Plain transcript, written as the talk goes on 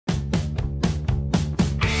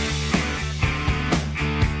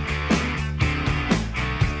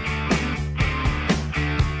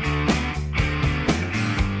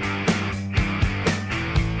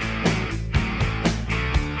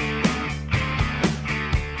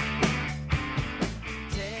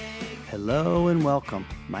Hello and welcome.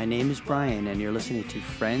 My name is Brian, and you're listening to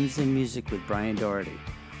Friends in Music with Brian Doherty,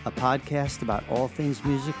 a podcast about all things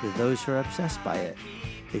music with those who are obsessed by it.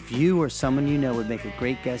 If you or someone you know would make a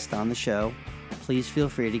great guest on the show, please feel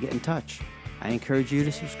free to get in touch. I encourage you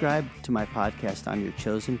to subscribe to my podcast on your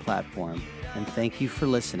chosen platform, and thank you for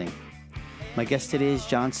listening. My guest today is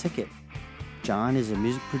John Sickett. John is a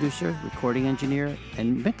music producer, recording engineer,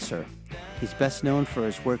 and mixer. He's best known for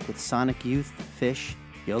his work with Sonic Youth, Fish,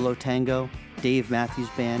 Yolo Tango, Dave Matthews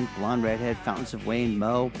Band, Blonde Redhead, Fountains of Wayne,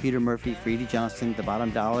 Mo, Peter Murphy, Freddie Johnston, The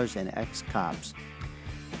Bottom Dollars, and Ex-Cops.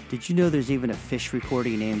 Did you know there's even a Fish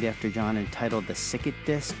recording named after John entitled The Sickett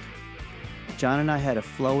Disc? John and I had a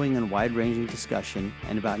flowing and wide-ranging discussion,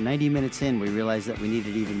 and about 90 minutes in, we realized that we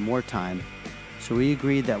needed even more time. So we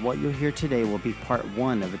agreed that what you'll hear today will be part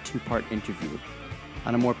one of a two-part interview.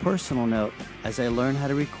 On a more personal note, as I learn how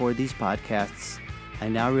to record these podcasts, I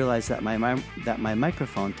now realize that my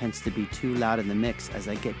microphone tends to be too loud in the mix as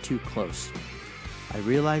I get too close. I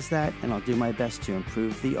realize that, and I'll do my best to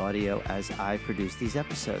improve the audio as I produce these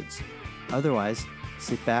episodes. Otherwise,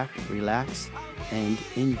 sit back, relax, and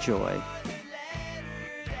enjoy.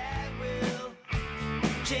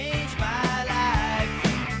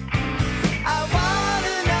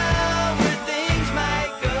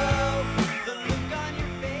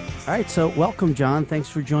 All right, so welcome, John. Thanks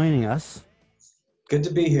for joining us. Good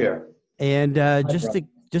to be here. And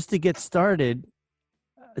just to get started,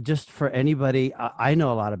 just for anybody, I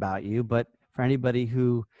know a lot about you, but for anybody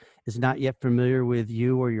who is not yet familiar with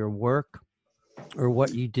you or your work or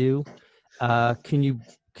what you do, can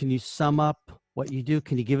you sum up what you do?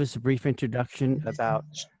 Can you give us a brief introduction about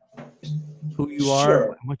who you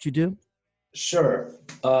are and what you do? Sure.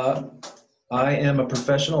 I am a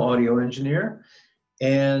professional audio engineer,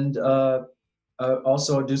 and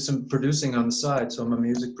also do some producing on the side, so I'm a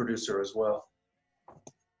music producer as well.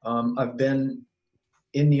 I've been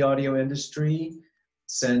in the audio industry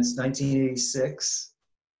since 1986,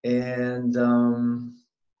 and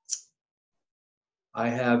I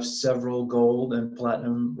have several gold and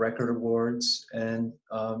platinum record awards, and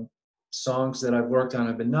songs that I've worked on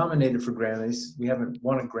have been nominated for Grammys. We haven't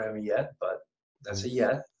won a Grammy yet, but that's a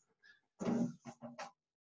yet.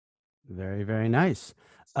 Very, very nice.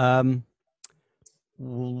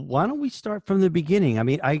 Why don't we start from the beginning? I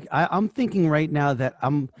mean, I'm thinking right now that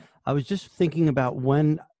I was just thinking about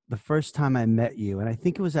when the first time I met you, and I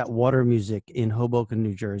think it was at Water Music in Hoboken,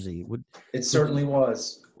 New Jersey. It certainly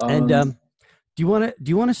was. And do you want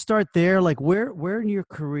to start there? Like, where in your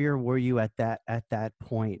career were you at that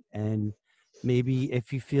point? And maybe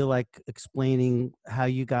if you feel like explaining how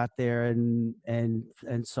you got there and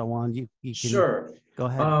so on, you can. Sure. Go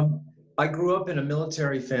ahead. I grew up in a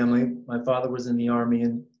military family. My father was in the Army,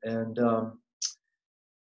 and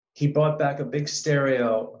he brought back a big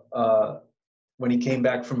stereo when he came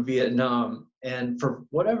back from Vietnam. And for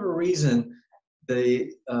whatever reason,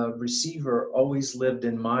 the receiver always lived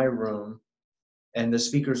in my room, and the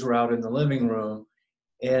speakers were out in the living room.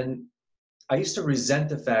 And I used to resent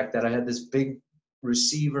the fact that I had this big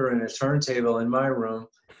receiver and a turntable in my room.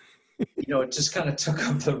 You know, it just kind of took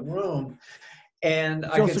up the room. And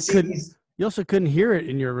I could see you also couldn't hear it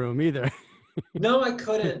in your room either. No, I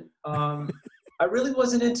couldn't. I really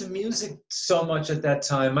wasn't into music so much at that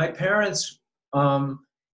time. My parents, my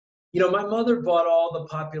mother bought all the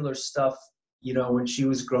popular stuff, when she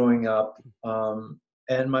was growing up.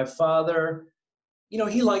 And my father,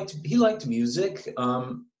 he liked music.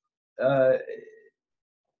 My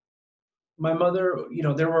mother,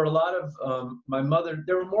 there were a lot of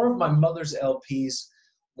there were more of my mother's LPs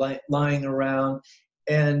lying around.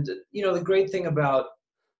 And, the great thing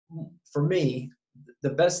for me, the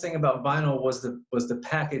best thing about vinyl was the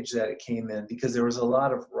package that it came in, because there was a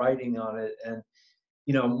lot of writing on it, and,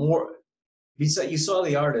 you saw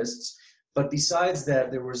the artists, but besides that,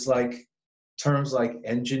 there was like terms like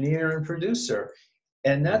engineer and producer.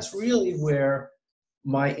 And that's really where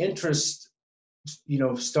my interest,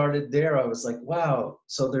 started there. I was like, wow,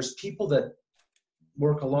 so there's people that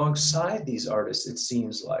work alongside these artists, it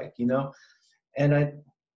seems like, and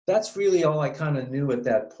that's really all I kind of knew at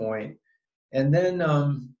that point. And then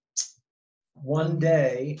one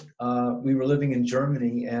day we were living in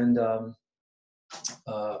Germany, and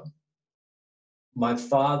my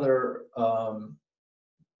father,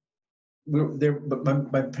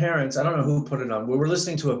 my parents, I don't know who put it on. We were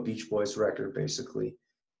listening to a Beach Boys record, basically.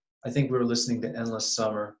 I think we were listening to Endless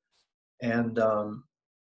Summer. And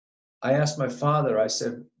I asked my father, I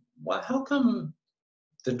said, well, how come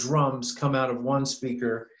the drums come out of one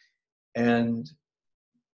speaker, and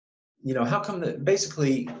how come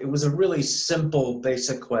basically it was a really simple,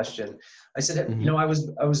 basic question. I said, you Mm-hmm. know, I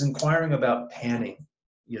was inquiring about panning,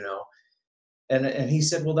 you know, and he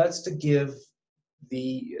said, well, that's to give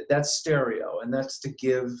that's stereo, and that's to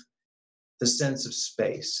give the sense of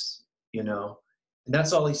space, you know, and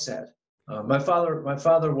that's all he said. My father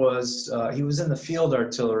was he was in the field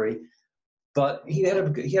artillery, but he had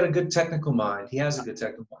a good technical mind. He has a good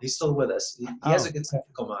technical mind. He's still with us. He has a Oh, good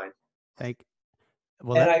technical mind. thank.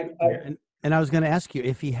 Well, And that's I, good to hear. And I was going to ask you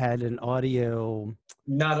if he had an audio,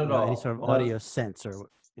 not you at know, any sort all. of No, audio sense, or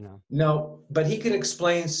you know. no, but he could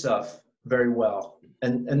explain stuff very well,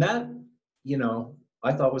 and that, you know,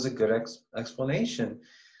 I thought was a good explanation.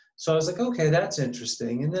 So I was like, okay, that's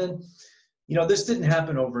interesting. And then, you know, this didn't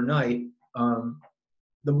happen overnight.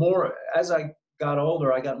 The more as I got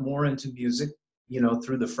older, I got more into music, you know,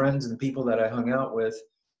 through the friends and people that I hung out with,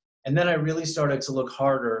 and then I really started to look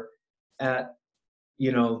harder at,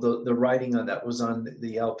 you know, the writing that was on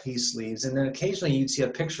the LP sleeves, and then occasionally you'd see a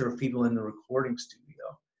picture of people in the recording studio.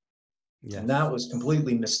 And that Yes. was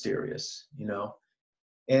completely mysterious, you know.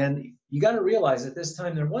 And you got to realize at this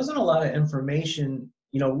time there wasn't a lot of information.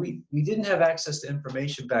 You know, we didn't have access to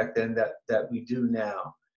information back then that we do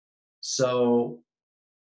now. So,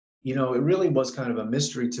 you know, it really was kind of a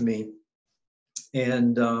mystery to me.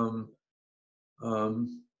 And um,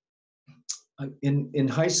 in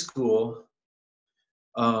high school,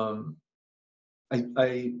 um,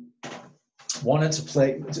 I wanted to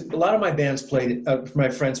play. A lot of my bands played. My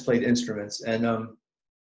friends played instruments, and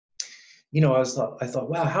you know, I thought,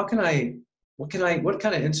 wow, what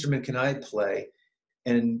kind of instrument can I play,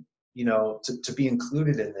 and you know, to be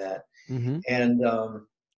included in that. Mm-hmm. And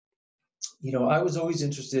you know, I was always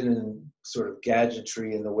interested in sort of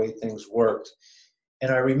gadgetry and the way things worked.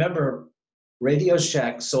 And I remember Radio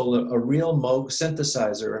Shack sold a real Moog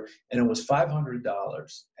synthesizer, and it was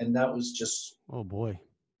 $500, and that was just, Oh boy.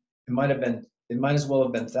 it might as well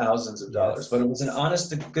have been thousands of dollars, but Yes. it was an honest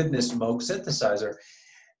to goodness Moog synthesizer.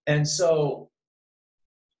 And so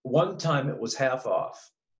one time it was half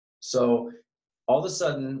off. So all of a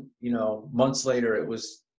sudden, you know, months later, it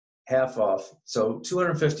was half off. So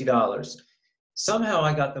 $250. Somehow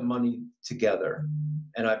I got the money together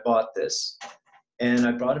and I bought this, and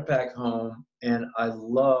I brought it back home, and I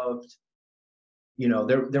loved, you know,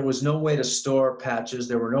 there was no way to store patches.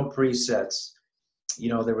 There were no presets. You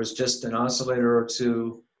know, there was just an oscillator or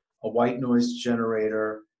two, a white noise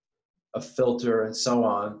generator, a filter, and so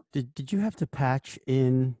on. Did you have to patch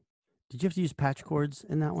in? Did you have to use patch cords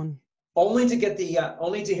in that one? Only to get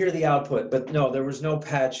only to hear the output, but no, there was no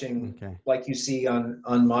patching Okay. like you see on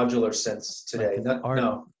modular synths Like today. No,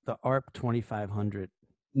 no, The ARP 2500.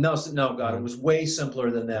 no, no, God, it No. was way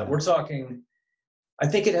simpler than that. Yeah. We're talking, I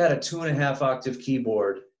think it had a 2.5 octave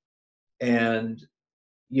keyboard, and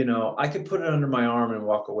you know, I could put it under my arm and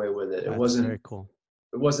walk away with it. That's very cool.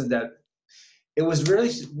 It wasn't that. It was really,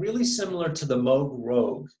 really similar to the Moog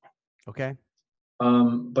Rogue, Okay.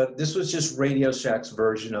 but this was just Radio Shack's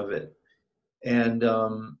version of it. And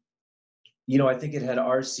you know, I think it had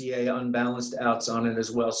RCA unbalanced outs on it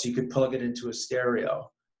as well, so you could plug it into a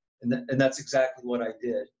stereo, and that's exactly what I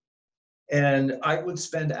did. And I would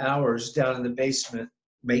spend hours down in the basement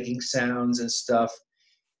making sounds and stuff.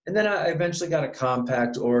 And then I eventually got a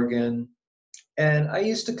compact organ, and I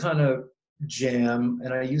used to kind of jam,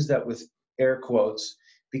 and I use that with air quotes,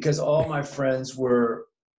 because all my friends were,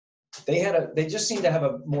 they just seemed to have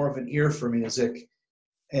a more of an ear for music.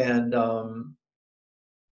 And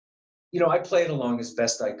you know, I played along as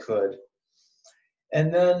best I could.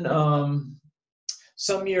 And then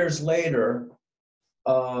some years later,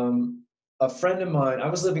 a friend of mine, I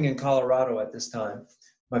was living in Colorado at this time.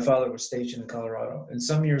 My father was stationed in Colorado. And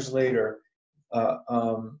some years later,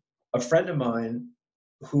 a friend of mine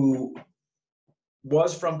who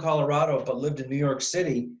was from Colorado but lived in New York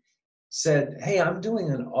City said, hey, I'm doing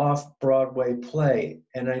an off-Broadway play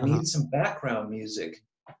and I need some background music.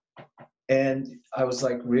 And I was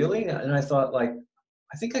like, really? And I thought, like,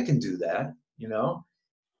 I think I can do that, you know?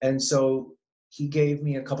 And so he gave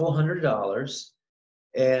me a couple of $100,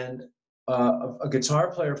 and a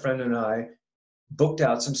guitar player friend and I booked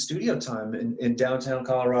out some studio time in downtown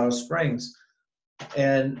Colorado Springs.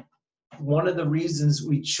 And one of the reasons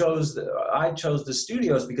I chose the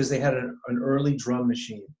studios because they had an early drum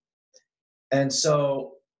machine. And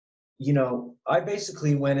so, you know, I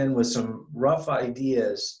basically went in with some rough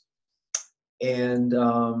ideas and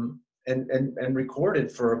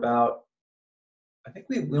recorded for about, I think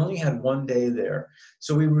we only had one day there.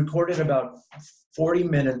 So we recorded about 40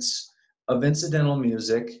 minutes of incidental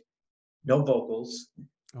music, no vocals.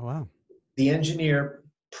 Oh, wow. The engineer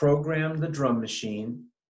programmed the drum machine.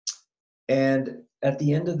 And at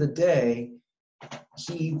the end of the day,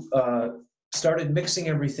 he started mixing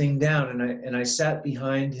everything down, and I sat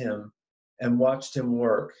behind him and watched him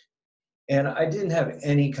work. And I didn't have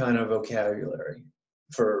any kind of vocabulary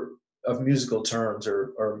of musical terms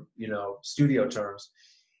or studio terms.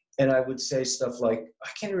 And I would say stuff like, I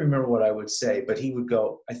can't even remember what I would say, but he would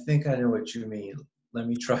go, I think I know what you mean. Let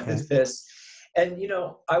me try this. And,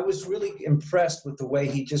 I was really impressed with the way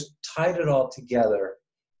he just tied it all together.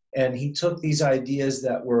 And he took these ideas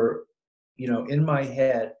that were, in my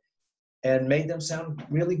head and made them sound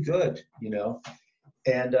really good,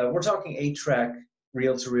 And we're talking 8-track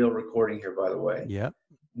reel-to-reel recording here, by the way. Yeah.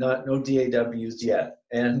 No DAWs yet.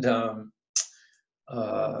 And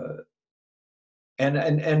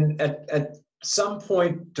at some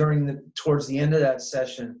point towards the end of that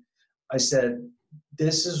session, I said,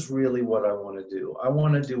 this is really what I want to do. I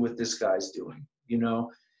want to do what this guy's doing.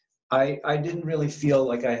 I didn't really feel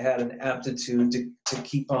like I had an aptitude to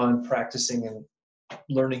keep on practicing and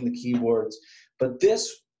learning the keyboards, but this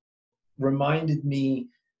reminded me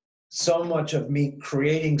so much of me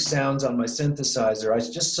creating sounds on my synthesizer. I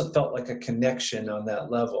just felt like a connection on that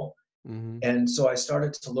level. Mm-hmm. And so I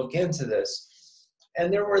started to look into this.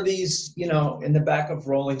 And there were these, in the back of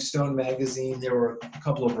Rolling Stone magazine, there were a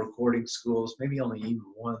couple of recording schools, maybe only even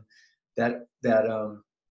one, that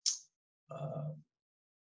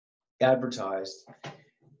advertised.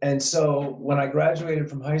 And so when I graduated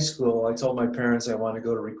from high school, I told my parents I wanted to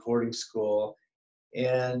go to recording school.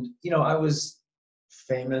 And, I was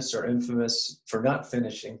famous or infamous for not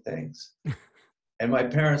finishing things. And my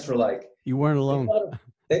parents were like, you weren't alone.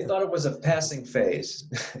 They thought it was a passing phase.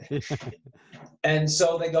 And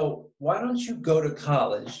so they go, why don't you go to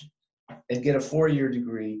college and get a 4-year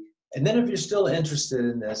degree? And then if you're still interested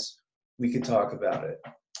in this, we could talk about it.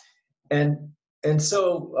 And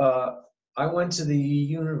so I went to the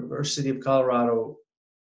University of Colorado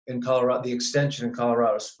the extension in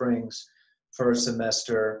Colorado Springs for a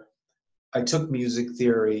semester. I took music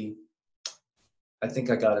theory. I think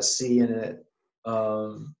I got a C in it.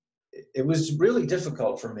 It was really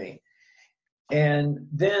difficult for me. And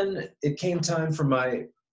then it came time for my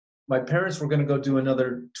parents were going to go do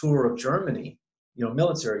another tour of Germany,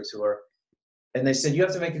 military tour. And they said, you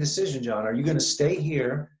have to make a decision, John. Are you going to stay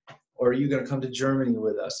here or are you going to come to Germany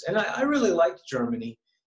with us? And I really liked Germany,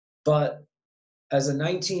 but as a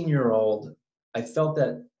 19-year-old, I felt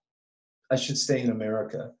that I should stay in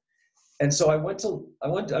America. And so I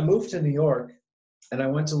moved to New York, and I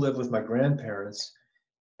went to live with my grandparents,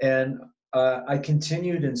 and I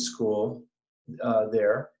continued in school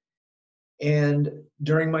there. And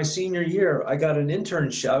during my senior year, I got an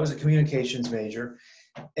internship. I was a communications major,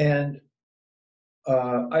 and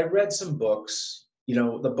I read some books,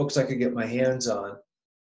 the books I could get my hands on.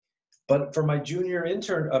 But for my junior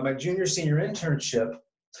senior internship,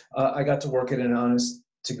 I got to work at an honest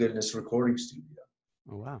to goodness recording studio.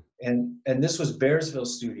 Oh, wow. And this was Bearsville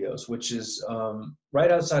Studios, which is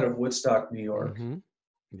right outside of Woodstock, New York. Mm-hmm.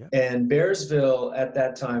 Yep. And Bearsville at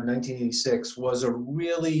that time, 1986, was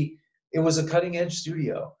a cutting edge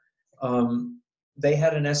studio. They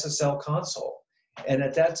had an SSL console. And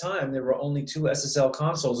at that time, there were only 2 SSL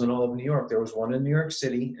consoles in all of New York. There was one in New York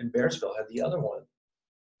City, and Bearsville had the other one.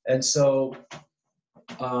 And so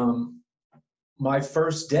my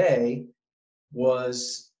first day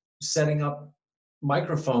was setting up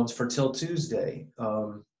microphones for Till Tuesday.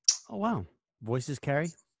 Oh, wow. Voices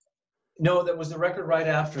Carry? No, that was the record right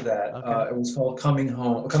after that. Okay. It was called Coming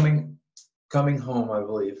Home, I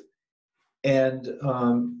believe. And,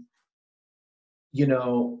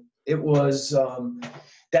 it was,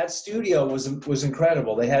 that studio was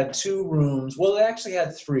incredible. They had 2 rooms. Well, they actually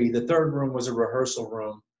had 3. The third room was a rehearsal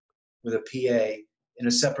room with a PA in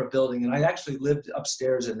a separate building. And I actually lived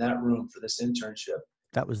upstairs in that room for this internship.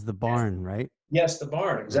 That was the barn, right? Yes, the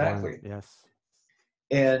barn, exactly. The barn, yes.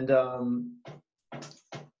 And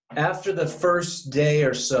after the first day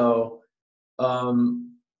or so,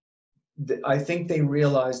 I think they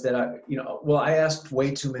realized that I asked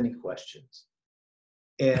way too many questions.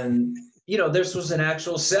 And, this was an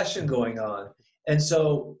actual session going on. And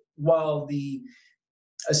so while the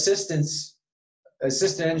assistant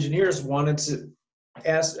engineers wanted to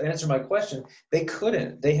answer my question, they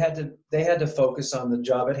couldn't. They had to focus on the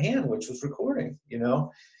job at hand, which was recording,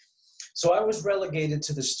 So I was relegated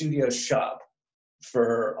to the studio shop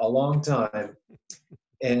for a long time.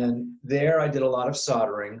 And there I did a lot of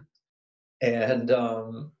soldering, and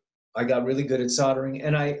I got really good at soldering.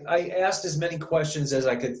 And I asked as many questions as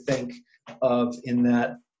I could think of in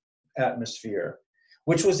that atmosphere,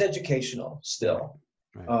 which was educational still.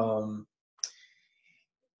 Right.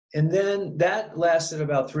 And then that lasted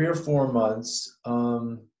about 3 or 4 months.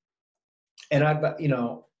 And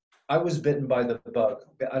I was bitten by the bug.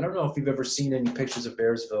 I don't know if you've ever seen any pictures of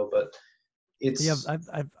Bearsville, but Yeah, it's.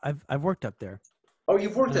 I've worked up there. Oh,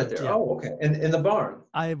 you've worked out there. Yeah, Oh, okay. And in the barn.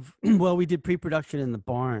 well, we did pre-production in the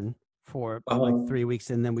barn for like Uh, 3 weeks,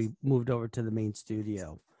 and then we moved over to the main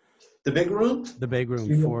studio, the big room, the big room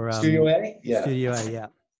Studio, for Studio A. Yeah, Studio A. Yeah,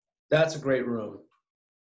 that's a great room.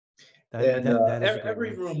 that And that that is a great every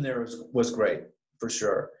room. room there was great for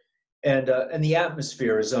sure. And the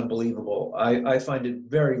atmosphere is unbelievable. I find it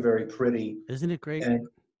very, very pretty. Isn't it great? And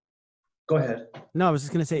go ahead. No, I was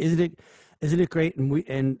just gonna say, isn't it great?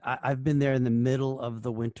 And I've been there in the middle of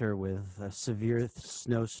the winter with a severe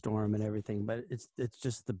snowstorm and everything, but it's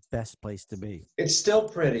just the best place to be. It's still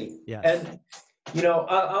pretty. Yes. And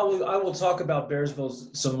I will talk about Bearsville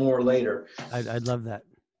some more later. I'd love that.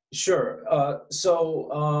 Sure.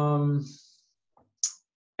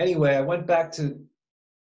 Anyway, I went back to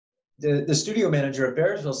the studio manager at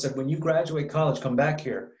Bearsville said, when you graduate college, come back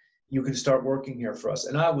here. You can start working here for us.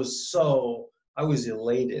 And I was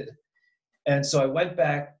elated. And so I went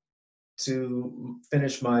back to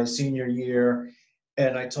finish my senior year,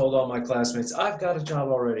 and I told all my classmates, I've got a job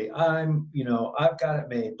already. I've got it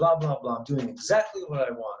made, blah, blah, blah. I'm doing exactly what I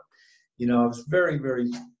want. I was very, very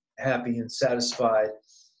happy and satisfied.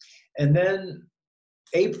 And then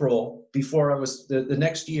April, before I was, the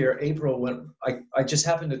next year, April, when I just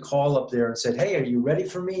happened to call up there and said, hey, are you ready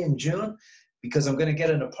for me in June? Because I'm going to get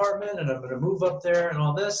an apartment and I'm going to move up there and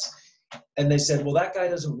all this. And they said, well, that guy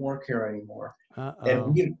doesn't work here anymore. Uh-oh.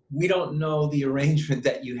 And we don't know the arrangement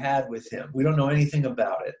that you had with him. We don't know anything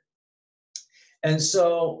about it. And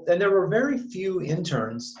there were very few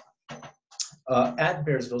interns at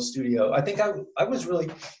Bearsville Studio. I think I was really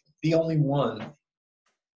the only one.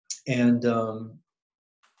 And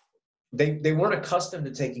they weren't accustomed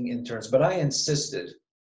to taking interns, but I insisted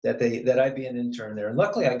that I be an intern there. And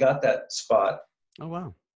luckily I got that spot. Oh,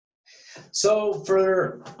 wow. So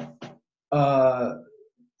for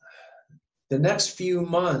the next few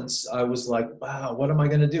months, I was like, wow, what am I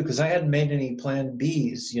going to do? Because I hadn't made any plan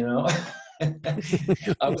Bs,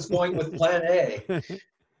 I was going with plan A.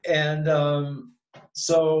 And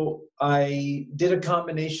so I did a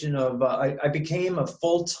combination of, I became a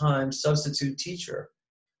full-time substitute teacher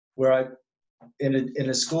where in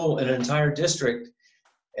a school, in an entire district,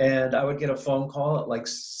 and I would get a phone call at like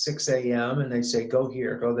 6 a.m. and they'd say, go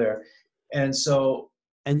here, go there. And so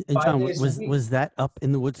And John, was that up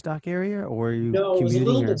in the Woodstock area, or are you No, it was a commuting?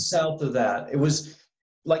 little bit south of that. It was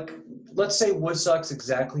like, let's say Woodstock's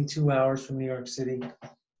exactly 2 hours from New York City.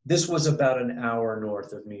 This was about an hour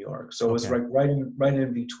north of New York. So it was Okay. right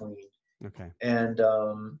in between. Okay. And,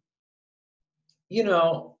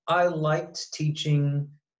 I liked teaching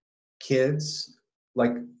kids.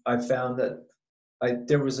 Like, I found that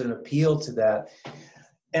there was an appeal to that.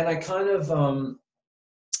 And I kind of,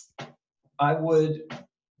 I would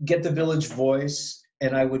get the Village Voice,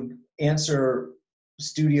 and I would answer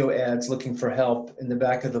studio ads looking for help in the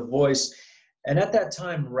back of the Voice. And at that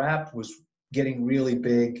time, rap was getting really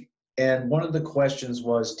big. And one of the questions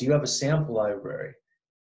was, do you have a sample library?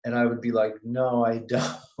 And I would be like, no, I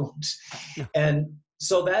don't. And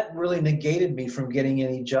so that really negated me from getting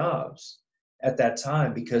any jobs at that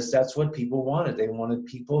time, because that's what people wanted. They wanted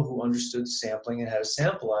people who understood sampling and had a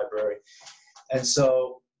sample library. And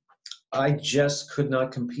so I just could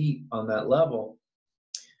not compete on that level.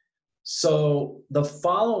 So the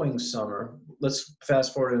following summer, let's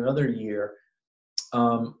fast forward another year,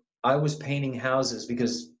 I was painting houses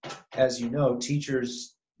because, as you know,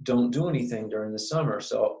 teachers don't do anything during the summer.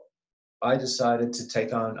 So I decided to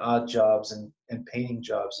take on odd jobs and painting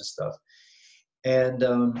jobs and stuff. And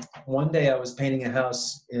one day I was painting a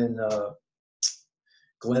house in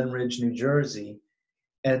Glen Ridge, New Jersey.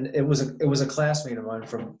 And it was a classmate of mine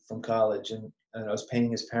from college, and I was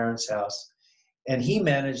painting his parents' house. And he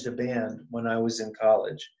managed a band when I was in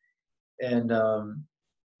college. And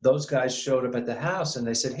those guys showed up at the house and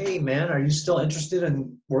they said, hey, man, are you still interested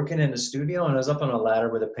in working in a studio? And I was up on a ladder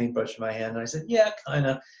with a paintbrush in my hand. And I said, yeah, kind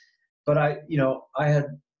of. But I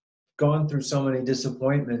had gone through so many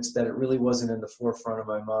disappointments that it really wasn't in the forefront of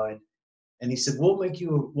my mind. And he said, we'll make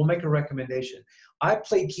a recommendation. I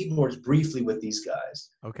played keyboards briefly with these guys.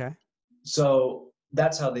 Okay. So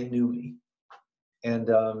that's how they knew me. And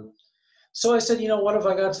so I said, what have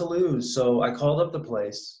I got to lose? So I called up the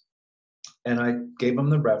place and I gave them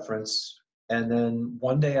the reference. And then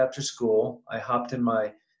one day after school, I hopped in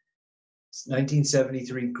my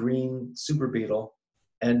 1973 green Super Beetle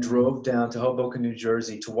and drove down to Hoboken, New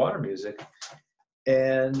Jersey to Water Music.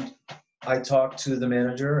 And I talked to the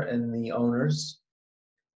manager and the owners,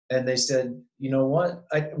 and they said, you know what?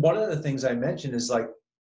 One of the things I mentioned is like,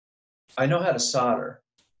 I know how to solder.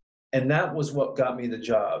 And that was what got me the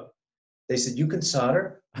job. They said, you can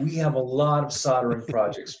solder? We have a lot of soldering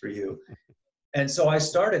projects for you. And so I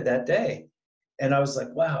started that day. And I was like,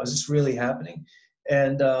 wow, is this really happening?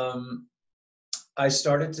 And I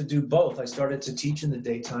started to do both. I started to teach in the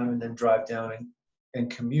daytime and then drive down and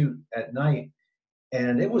commute at night.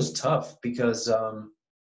 And it was tough because,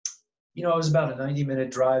 it was about a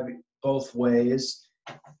 90-minute drive both ways.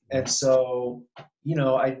 And so,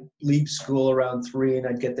 I'd leave school around 3 and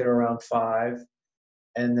I'd get there around 5.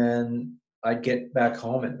 And then I'd get back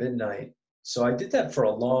home at midnight. So I did that for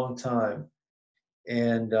a long time.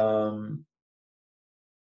 And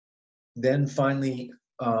then finally,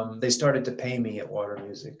 they started to pay me at Water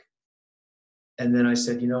Music. And then I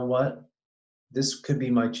said, you know what? This could be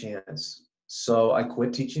my chance. So I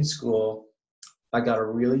quit teaching school. I got a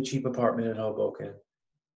really cheap apartment in Hoboken,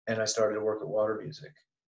 and I started to work at Water Music.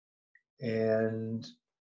 And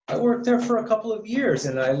I worked there for a couple of years,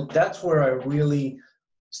 and that's where I really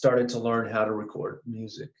started to learn how to record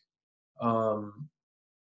music.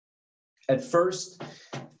 At first,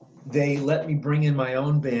 they let me bring in my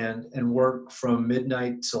own band and work from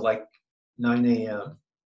midnight to like 9 a.m.,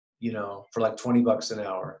 for like $20 an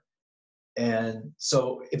hour. And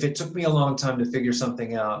so if it took me a long time to figure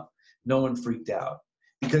something out, no one freaked out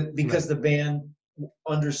because the band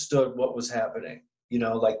understood what was happening.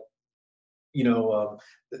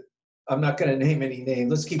 I'm not going to name any names.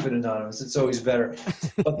 Let's keep it anonymous. It's always better.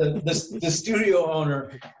 But the studio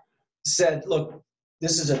owner said, look,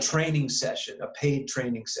 this is a training session, a paid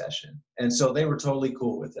training session. And so they were totally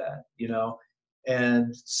cool with that,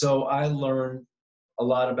 And so I learned a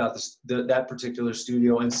lot about that particular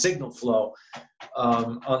studio and signal flow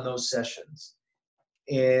on those sessions.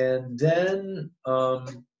 And then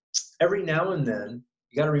every now and then,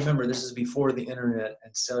 you got to remember, this is before the internet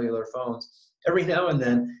and cellular phones. Every now and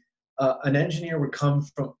then, an engineer would come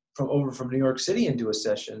from New York City and do a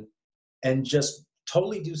session and just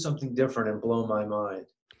totally do something different and blow my mind.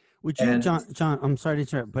 Would you, John, I'm sorry to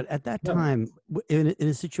interrupt, but at that time, in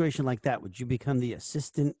a situation like that, would you become the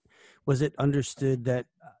assistant? Was it understood that,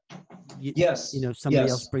 yes, somebody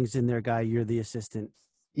else brings in their guy, you're the assistant?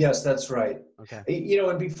 Yes, that's right. Okay.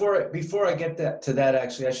 And before I get to that,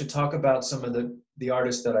 actually, I should talk about some of the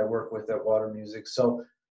artists that I work with at Water Music. So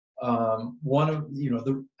one of,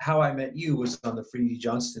 how I met you was on the Freddie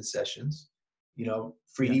Johnston sessions.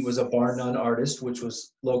 Freddie was a Bar None artist, which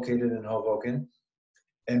was located in Hoboken.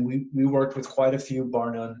 And we worked with quite a few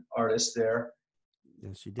Bar None artists there.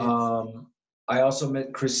 Yes, you did. I also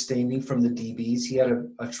met Chris Stamey from the DBs. He had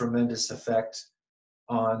a tremendous effect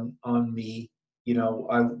on me. He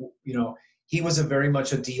was very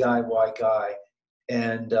much a DIY guy.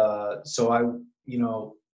 And so I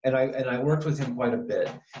worked with him quite a bit.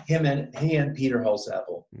 He and Peter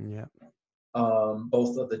Hulsapple. Yeah.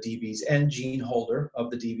 Both of the DBs, and Gene Holder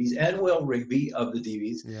of the DBs, and Will Rigby of the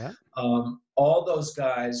DBs. Yeah. All those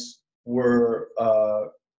guys were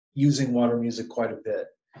using Water Music quite a bit.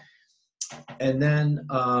 And then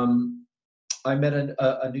I met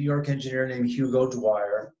a New York engineer named Hugo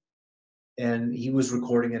Dwyer, and he was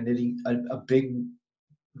recording a big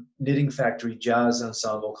knitting factory jazz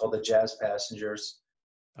ensemble called the Jazz Passengers.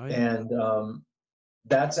 Oh, yeah. And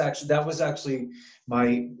that was actually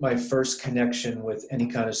my first connection with any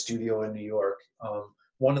kind of studio in New York.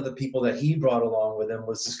 One of the people that he brought along with him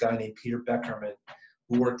was this guy named Peter Beckerman,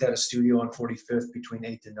 who worked at a studio on 45th between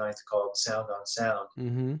 8th and 9th called Sound on Sound.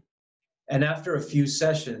 Mm-hmm. And after a few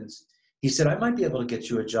sessions, he said, I might be able to get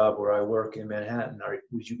you a job where I work in Manhattan.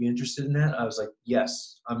 Would you be interested in that? I was like,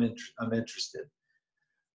 yes, I'm interested.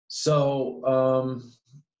 So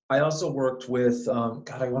I also worked with,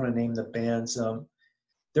 I want to name the bands.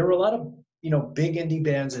 There were a lot of, big indie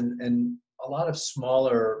bands and a lot of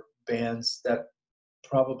smaller bands that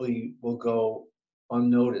probably will go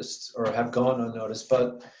unnoticed or have gone unnoticed.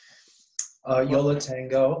 But Yola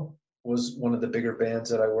Tango was one of the bigger bands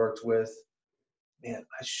that I worked with. Man,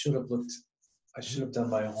 I should have done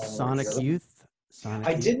my homework. Sonic Youth?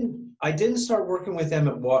 I didn't start working with them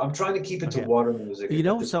at Water. I'm trying to keep it to Water Music.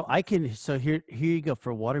 So here you go.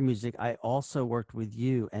 For Water Music, I also worked with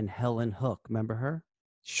you and Helen Hook. Remember her?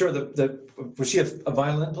 Sure. Was she a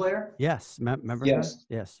violin player? Yes. Remember her?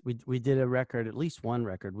 Yes. We did at least one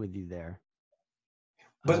record with you there.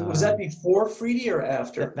 But was that before Freddie or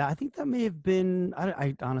after? I think that may have been.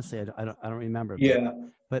 I honestly I don't remember. Yeah,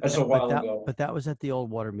 but that's a while ago. But that was at the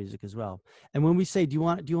old Water Music as well. And when we say, do you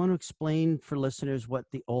want to explain for listeners what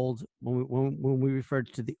the old when we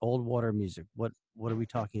referred to the old Water Music, what are we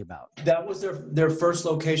talking about? That was their first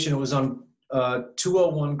location. It was on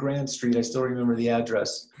 201 Grand Street. I still remember the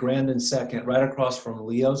address. Grand and Second, right across from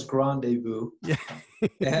Leo's Rendezvous. Yeah.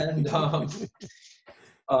 And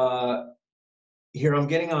here I'm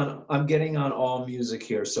getting on All Music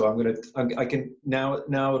here, so I can now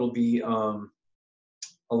it'll be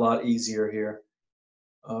a lot easier here.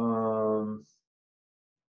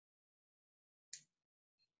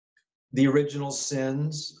 The Original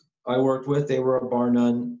Sins I worked with, they were a bar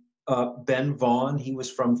none. Ben Vaughn, he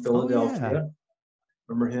was from Philadelphia. Oh, yeah.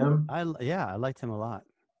 Remember him? I liked him a lot.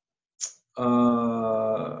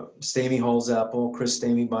 Stamey Holzapfel, Chris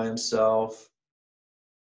Stamey by himself.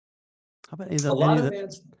 How about A lot of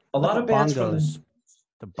bands from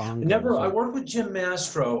the bongos? Never. I worked with Jim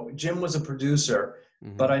Mastro. Jim was a producer,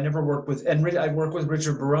 but I never worked with. And I worked with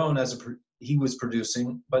Richard Barone he was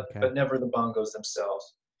producing, but never the bongos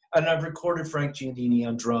themselves. And I've recorded Frank Giannini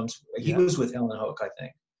on drums. He was with Helen Hoke, I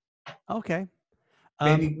think. Okay.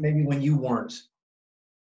 Maybe when you weren't.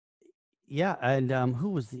 Yeah, and who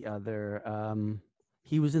was the other?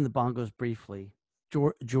 He was in the bongos briefly.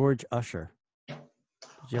 George Usher.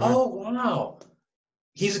 Oh wow,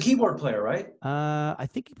 he's a keyboard player, right? I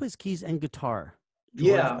think he plays keys and guitar.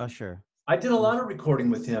 George Usher. I did a lot of recording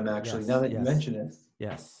with him actually. Now that you mention it.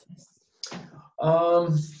 Yes.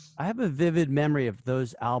 I have a vivid memory of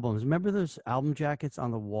those albums. Remember those album jackets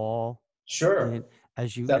on the wall? Sure. And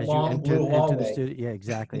as you enter the studio, yeah,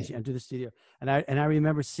 exactly. As you enter the studio, and I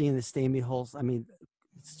remember seeing the Stamey Holes. I mean,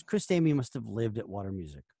 Chris Stamey must have lived at Water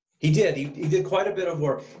Music. He did. He did quite a bit of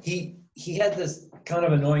work. He had this kind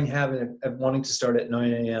of annoying habit of wanting to start at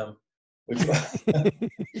 9 a.m.,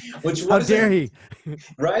 which how dare he?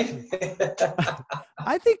 Right?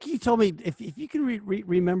 I think you told me if you can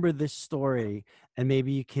remember this story, and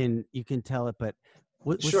maybe you can tell it, but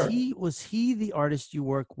was he the artist you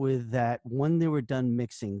work with that when they were done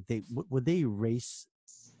mixing, would they erase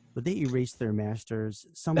their masters?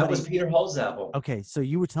 That was Peter Holzapfel. Okay, so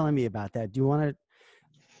you were telling me about that. Do you want to?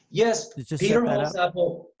 Yes, Peter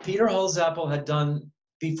Holzapfel had done,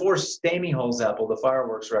 before Stamey Holzapfel, the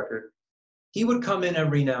Fireworks record, he would come in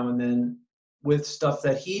every now and then with stuff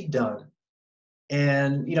that he'd done.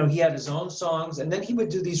 And, he had his own songs, and then he would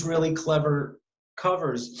do these really clever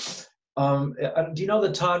covers. Do you know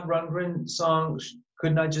the Todd Rundgren song,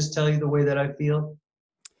 Couldn't I Just Tell You the Way That I Feel?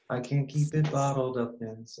 I can't keep it bottled up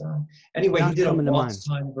inside. Anyway, he did a waltz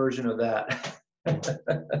time version of that.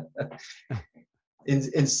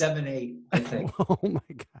 in 7/8, I think. Oh my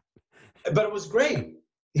God. But it was great.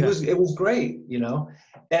 It was great,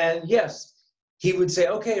 And yes, he would say,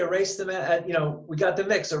 okay, erase the we got the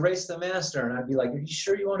mix, erase the master. And I'd be like, are you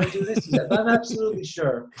sure you want to do this? He said, I'm absolutely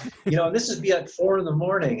sure. And this would be at 4 a.m.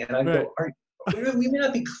 And I'd go, we may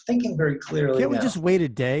not be thinking very clearly. Can't we just wait a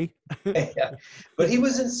day? Yeah. But he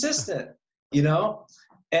was insistent,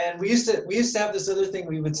 And we used to have this other thing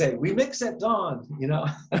we would say, we mix at dawn,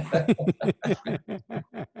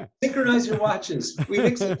 Synchronize your watches. We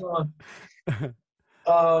mix at dawn.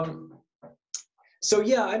 So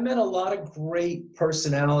yeah, I met a lot of great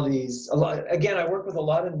personalities. Again, I worked with a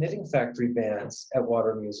lot of Knitting Factory bands at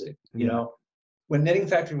Water Music, when Knitting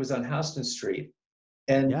Factory was on Houston Street.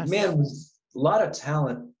 And man, was a lot of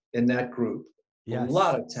talent in that group. Yes. A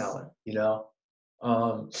lot of talent,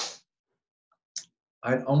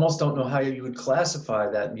 I almost don't know how you would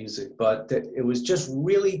classify that music, but it was just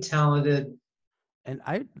really talented. And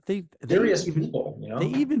I think serious people, They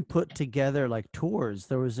even put together like tours.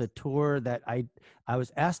 There was a tour that I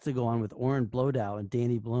was asked to go on with Oren Blodow and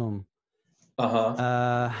Danny Bloom.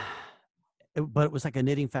 But it was like a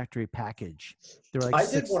Knitting Factory package. There were like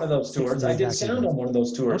I did one of those tours. I did sound on one of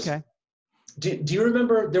those tours. Okay. Do you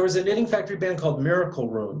remember there was a Knitting Factory band called Miracle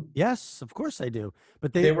Room? Yes, of course I do.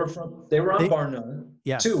 But they were on Bar None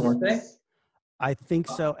too, weren't they? I think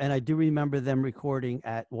so, and I do remember them recording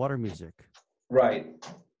at Water Music. Right.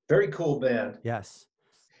 Very cool band. Yes.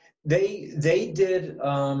 They did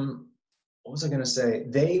what was I going to say?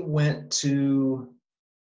 They went to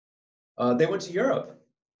Europe,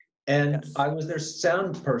 and I was their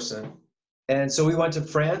sound person. And so we went to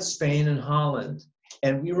France, Spain, and Holland,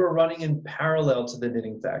 and we were running in parallel to the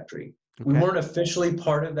Knitting Factory. Okay. We weren't officially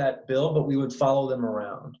part of that bill, but we would follow them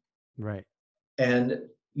around. Right. And,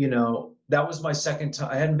 that was my second time.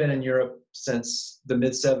 I hadn't been in Europe since the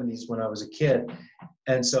mid-'70s when I was a kid.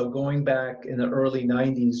 And so going back in the early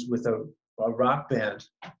 90s with a rock band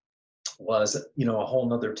was, a whole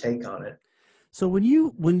nother take on it. So when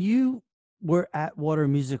you were at Water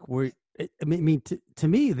Music, to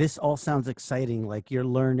me, this all sounds exciting. Like you're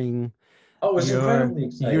learning. Oh, it's incredibly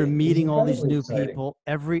exciting. You're meeting all these new people.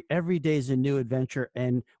 Every day is a new adventure.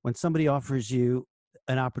 And when somebody offers you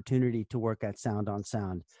an opportunity to work at Sound on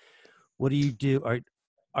Sound, what do you do?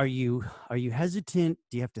 Are you hesitant?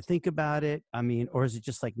 Do you have to think about it? I mean, or is it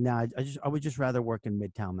just like, nah, I would just rather work in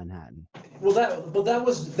Midtown Manhattan? Well,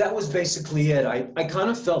 that was basically it. I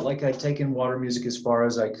kind of felt like I'd taken water music as far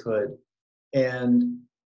as I could, and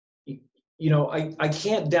I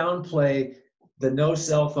can't downplay the no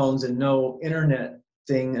cell phones and no internet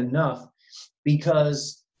thing enough,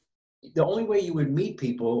 because the only way you would meet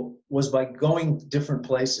people was by going different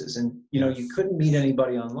places, and you couldn't meet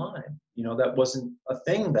anybody online. That wasn't a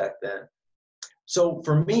thing back then. So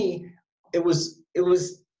for me, it was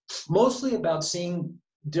mostly about seeing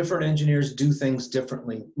different engineers do things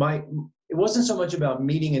differently. It wasn't so much about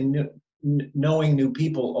meeting and knowing new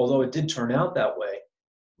people, although it did turn out that way.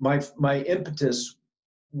 My impetus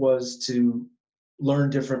was to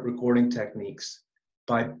learn different recording techniques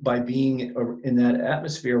by being in that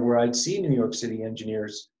atmosphere where I'd see New York City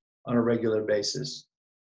engineers on a regular basis.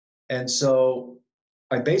 And so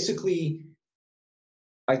I basically,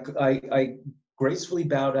 I gracefully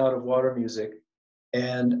bowed out of water music,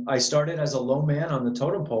 and I started as a low man on the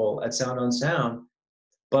totem pole at Sound on Sound,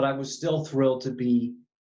 but I was still thrilled to be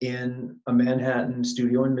in a Manhattan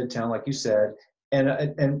studio in Midtown, like you said,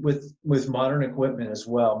 and with modern equipment as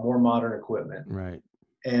well, more modern equipment. Right.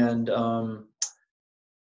 And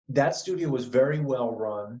that studio was very well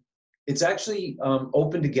run. It's actually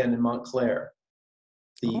opened again in Montclair.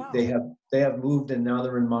 They have moved, and now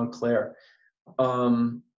they're in Montclair.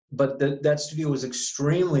 But that studio was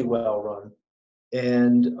extremely well run.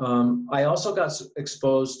 And I also got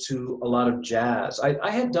exposed to a lot of jazz.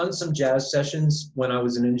 I had done some jazz sessions when I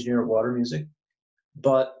was an engineer at Water Music,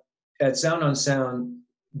 but at Sound on Sound,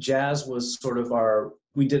 jazz was sort of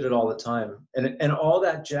we did it all the time. And all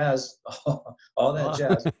that jazz,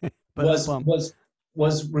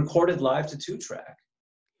 was recorded live to 2-track.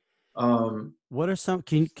 What are some,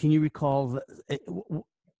 can you recall,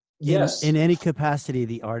 yes, in any capacity,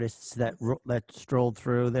 the artists that strolled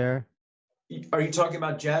through there? Are you talking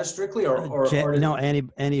about jazz strictly, or no,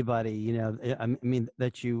 anybody, I mean,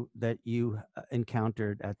 that you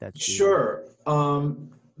encountered at that studio? Sure.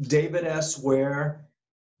 David S. Ware,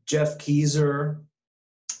 Jeff Keezer.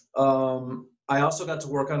 I also got to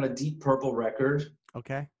work on a Deep Purple record.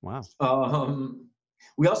 Okay. Wow.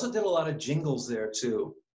 We also did a lot of jingles there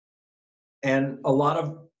too, and not a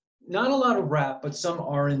lot of rap, but some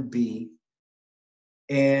R&B.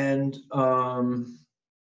 And Are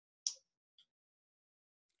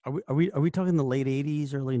we talking the late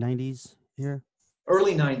 80s, early 90s here?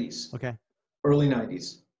 Early 90s. Okay. Early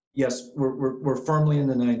 90s. Yes, we're firmly in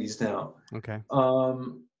the 90s now. Okay.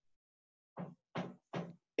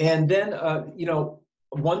 And then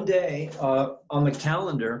one day on the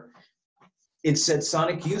calendar, it said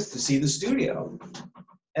Sonic Youth to see the studio.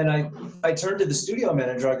 And I turned to the studio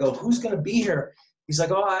manager. I go, "Who's going to be here?" He's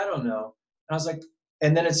like, "Oh, I don't know." And I was like,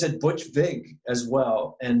 and then it said Butch Vig as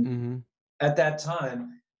well. And at that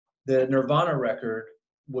time, the Nirvana record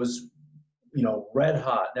was, red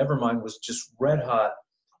hot. Nevermind was just red hot.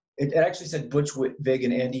 It actually said Butch Vig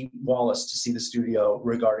and Andy Wallace to see the studio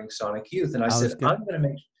regarding Sonic Youth. And I said, I'm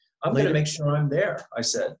going to make sure I'm there. I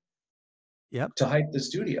said, yep, to hype the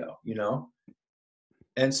studio,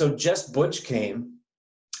 And so just Butch came,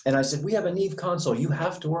 and I said, "We have a Neve console. You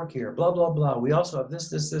have to work here, blah, blah, blah. We also have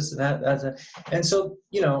this, and that. And so,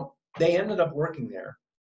 they ended up working there.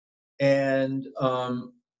 And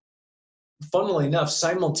funnily enough,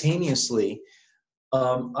 simultaneously,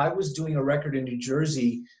 I was doing a record in New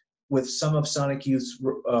Jersey with some of Sonic Youth's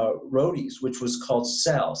roadies, which was called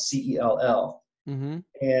Cell, C-E-L-L.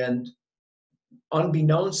 And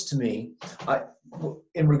unbeknownst to me,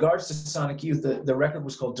 in regards to Sonic Youth, the record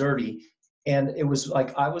was called Dirty. And it was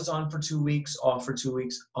like I was on for 2 weeks, off for 2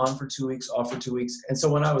 weeks, on for 2 weeks, off for 2 weeks. And so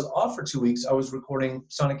when I was off for 2 weeks, I was recording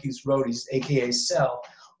Sonic Youth's roadies, AKA Cell,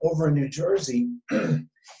 over in New Jersey.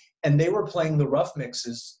 And they were playing the rough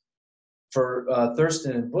mixes for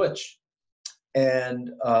Thurston and Butch. And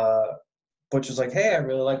Butch was like, "Hey, I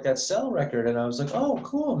really like that Cell record." And I was like, "Oh,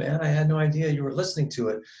 cool, man. I had no idea you were listening to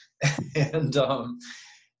it."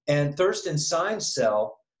 And Thurston signed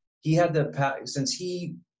Cell. He had since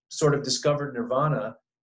he sort of discovered Nirvana,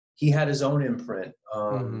 he had his own imprint.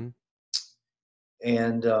 And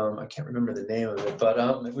I can't remember the name of it, but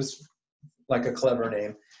it was like a clever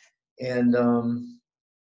name. And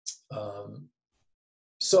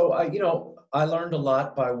so I learned a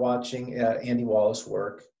lot by watching Andy Wallace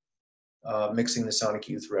work, mixing the Sonic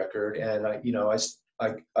Youth record. And I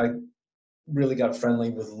really got friendly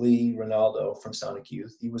with Lee Ronaldo from Sonic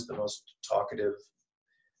Youth. He was the most talkative,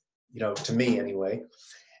 to me anyway.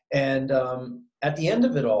 And at the end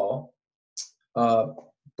of it all,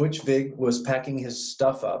 Butch Vig was packing his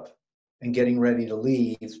stuff up and getting ready to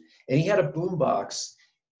leave. And he had a boombox,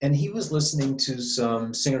 and he was listening to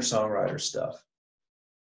some singer-songwriter stuff.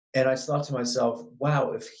 And I thought to myself,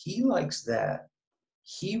 wow, if he likes that,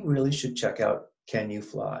 he really should check out Can You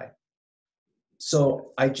Fly?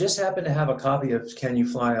 So I just happened to have a copy of Can You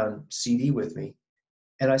Fly on CD with me.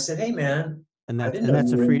 And I said, hey, man, I'm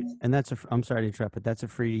sorry to interrupt, but that's a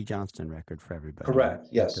Freddie Johnston record for everybody. Correct.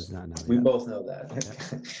 Yes. Does not know we that. both know that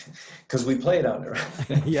because we played on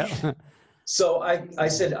it. Yeah. So I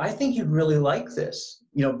said, I think you'd really like this,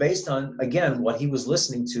 based on, again, what he was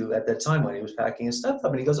listening to at that time when he was packing his stuff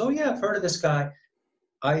up. And he goes, oh, yeah, I've heard of this guy.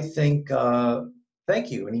 I think,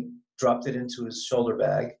 thank you. And he dropped it into his shoulder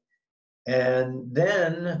bag. And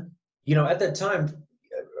then, at that time,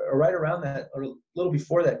 right around that, or a little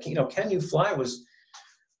before that, Can You Fly was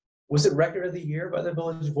it Record of the Year by the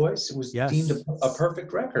Village Voice? It was deemed a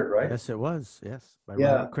perfect record, right? Yes, it was. Yes, by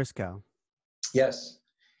Robert Christgau. Yes.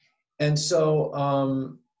 And so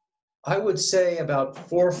I would say about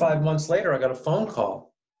 4 or 5 months later, I got a phone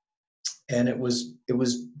call, and it was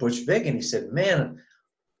Butch Vig, and he said, man,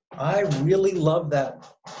 I really love that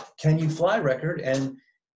Can You Fly record, and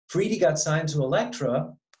Freddie got signed to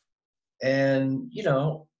Elektra, and,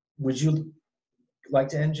 would you like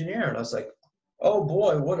to engineer? And I was like, oh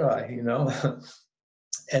boy, would I,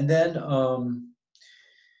 And then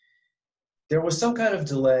there was some kind of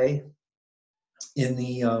delay in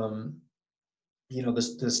the,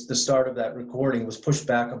 the start of that recording was pushed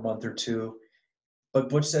back a month or two. But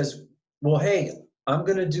Butch says, well, hey, I'm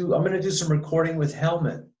gonna do some recording with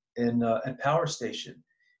Helmet at Power Station.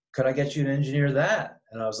 Could I get you to engineer that?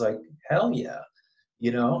 And I was like, hell yeah,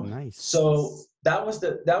 Nice. So that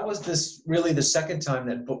was really the second time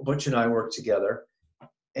that Butch and I worked together.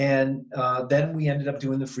 And then we ended up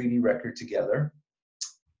doing the Freddie record together.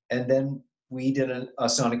 And then we did a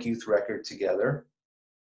Sonic Youth record together.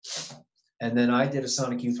 And then I did a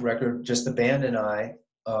Sonic Youth record, just the band and I,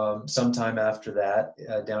 sometime after that,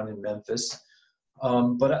 down in Memphis.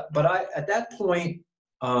 But I, at that point,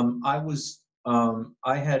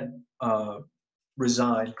 I had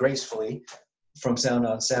resigned gracefully from Sound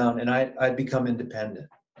on Sound, and I'd become independent.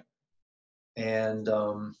 And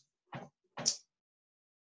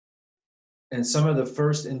some of the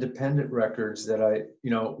first independent records that I,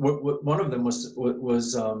 one of them was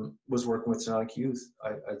working with Sonic Youth,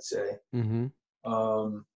 I'd say.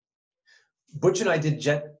 Mm-hmm. Butch and I did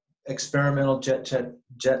experimental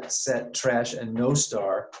Jet Set, Trash, and No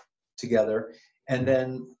Star together, and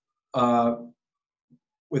then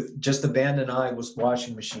with just the band and I was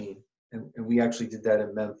Washing Machine, and we actually did that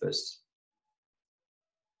in Memphis.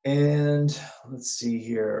 And let's see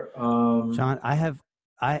here, John, I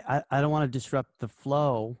don't want to disrupt the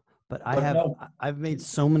flow, but I've made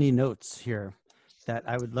so many notes here that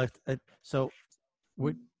I would like. So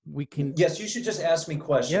we can. Yes, you should just ask me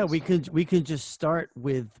questions. Yeah, we can just start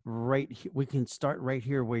with we can start right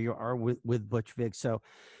here where you are with Butch Vig. So,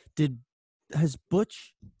 has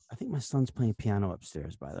Butch? I think my son's playing piano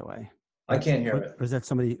upstairs. By the way, I can't hear it. Or is that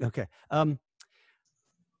somebody? Okay.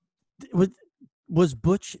 Was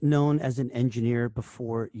Butch known as an engineer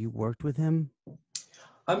before you worked with him?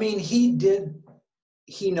 I mean, he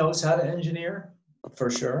knows how to engineer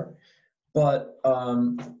for sure, but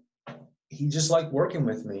he just liked working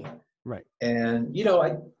with me. Right. And,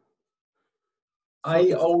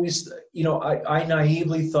 I always, I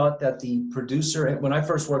naively thought that the producer, when I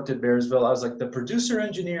first worked at Bearsville, I was like, the producer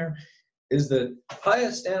engineer is the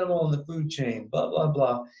highest animal in the food chain, blah, blah,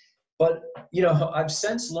 blah. But, I've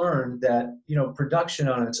since learned that, production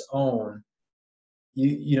on its own,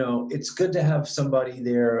 it's good to have somebody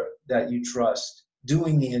there that you trust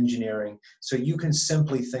doing the engineering so you can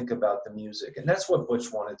simply think about the music. And that's what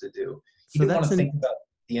Butch wanted to do. He didn't want to think about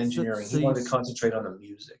the engineering. He wanted to concentrate on the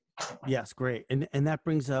music. Yes, great. And that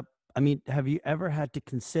brings up, I mean, have you ever had to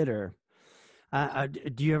consider,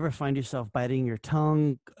 do you ever find yourself biting your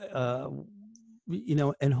tongue,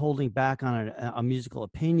 and holding back on a musical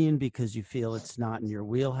opinion because you feel it's not in your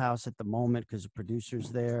wheelhouse at the moment because the producer's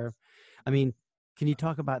there? I mean, can you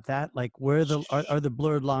talk about that? Like, where are the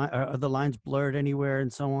blurred are the lines blurred anywhere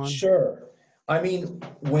and so on? Sure. I mean,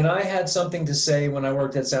 when I had something to say when I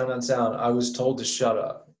worked at Sound on Sound, I was told to shut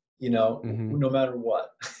up, no matter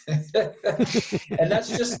what. And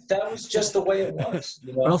that was just the way it was.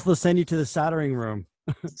 Or else they'll send you to the soldering room.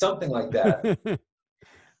 Something like that.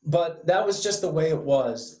 But that was just the way it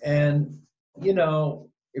was. And,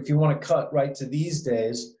 if you want to cut right to these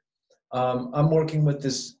days, I'm working with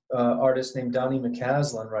this artist named Donnie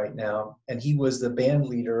McCaslin right now, and he was the band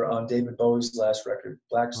leader on David Bowie's last record,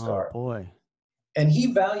 Black Star. Oh boy! And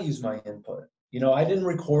he values my input. I didn't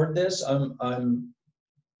record this. I'm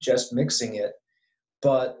just mixing it,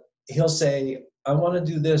 but he'll say, I want to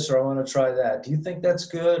do this, or I want to try that. Do you think that's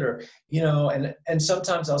good? Or, and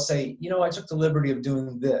sometimes I'll say, I took the liberty of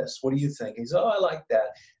doing this. What do you think? He's, oh, I like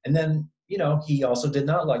that. And then, he also did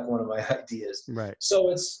not like one of my ideas. Right. So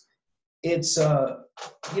it's when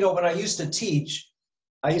I used to teach,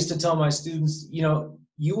 I used to tell my students,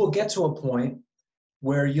 you will get to a point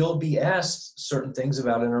where you'll be asked certain things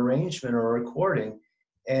about an arrangement or a recording,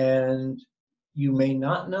 and you may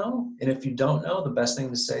not know. And if you don't know, the best thing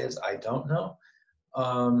to say is, I don't know.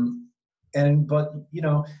 But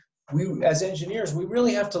we, as engineers, we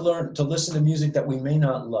really have to learn to listen to music that we may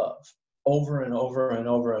not love over and over and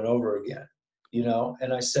over and over again,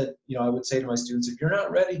 and I said, I would say to my students, if you're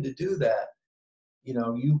not ready to do that,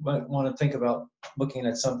 you might want to think about looking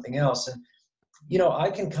at something else. And,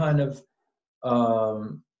 I can kind of,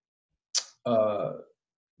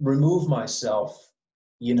 remove myself,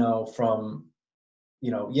 from,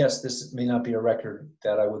 yes, this may not be a record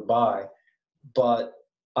that I would buy, but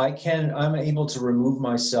I'm able to remove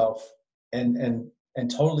myself and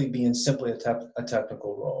totally be in simply a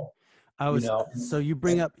technical role. So you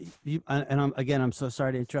bring up, I'm so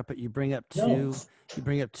sorry to interrupt, but you bring up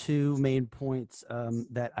two main points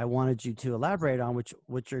that I wanted you to elaborate on,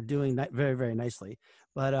 which you're doing very, very nicely.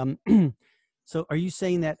 But so are you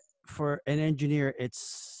saying that for an engineer,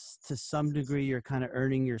 it's to some degree you're kind of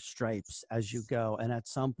earning your stripes as you go, and at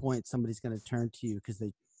some point somebody's going to turn to you because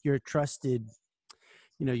you're a trusted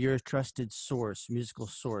source, musical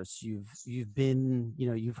source. You've been,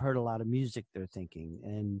 you've heard a lot of music, they're thinking,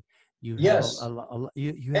 and you have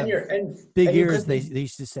big ears. They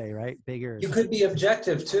used to say, right? Big ears. You could be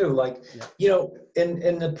objective too. Like,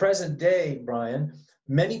 in the present day, Brian,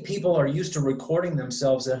 many people are used to recording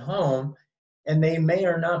themselves at home, and they may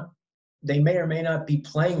or may not be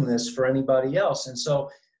playing this for anybody else. And so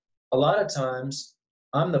a lot of times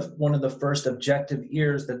I'm one of the first objective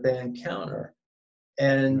ears that they encounter.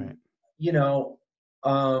 And,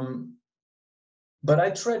 but I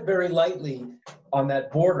tread very lightly on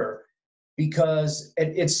that border because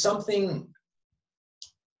it's something,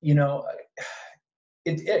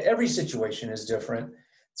 every situation is different.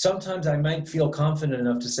 Sometimes I might feel confident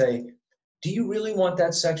enough to say, do you really want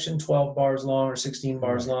that section 12 bars long or 16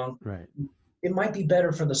 bars long? Right. It might be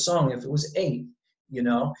better for the song if it was 8,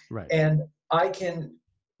 Right. And I can,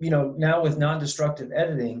 now with non-destructive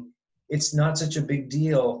editing, it's not such a big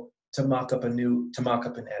deal to mock up an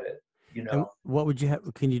edit, And what would you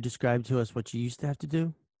have? Can you describe to us what you used to have to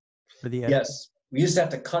do for the edit? Yes. We used to have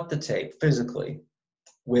to cut the tape physically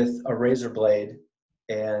with a razor blade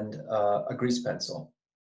and a grease pencil.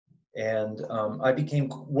 And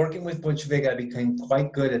working with Butch Vig, I became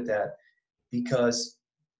quite good at that because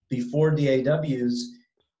before DAWs,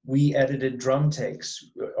 we edited drum takes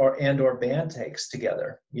or band takes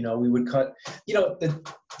together. We would cut,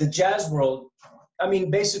 the jazz world,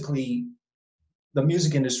 basically the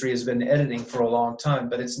music industry has been editing for a long time,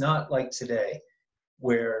 but it's not like today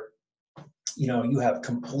where, you have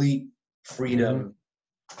complete freedom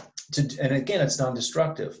and again, it's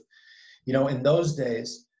non-destructive. In those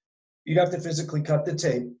days, you'd have to physically cut the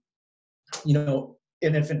tape, and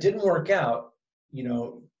if it didn't work out,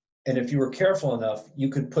 and if you were careful enough, you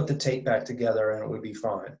could put the tape back together and it would be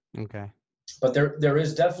fine. Okay. But there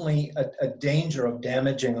is definitely a danger of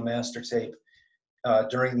damaging a master tape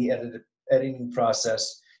during the editing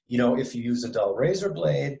process. If you use a dull razor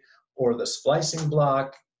blade or the splicing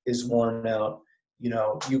block is worn out,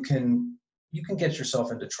 you can get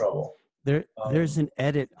yourself into trouble. There's an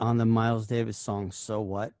edit on the Miles Davis song, So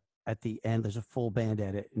What? At the end, there's a full band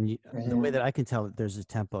edit. And the way that I can tell that there's a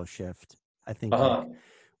tempo shift, I think,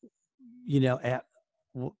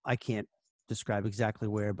 I can't describe exactly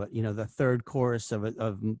where, but, the third chorus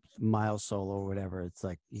of Miles solo or whatever, it's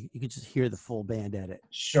like, you could just hear the full band edit.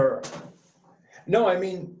 Sure. No,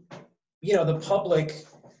 the public,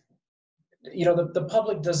 the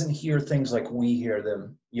public doesn't hear things like we hear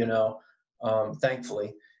them,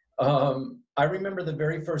 thankfully. I remember the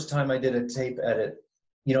very first time I did a tape edit,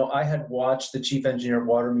 I had watched the chief engineer of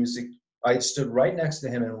Water Music. I stood right next to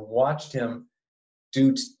him and watched him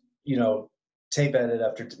do, tape edit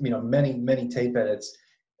after, many, many tape edits.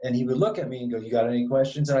 And he would look at me and go, you got any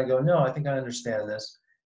questions? And I go, no, I think I understand this.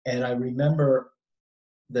 And I remember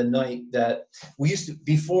the night that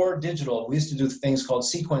before digital, we used to do things called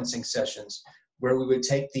sequencing sessions where we would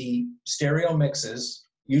take the stereo mixes,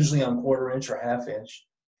 usually on 1/4 inch or 1/2 inch,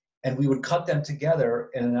 and we would cut them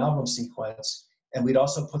together in an album sequence. And we'd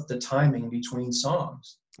also put the timing between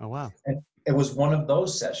songs. Oh, wow. And it was one of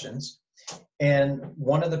those sessions. And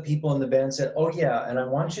one of the people in the band said, oh yeah, and I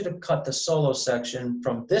want you to cut the solo section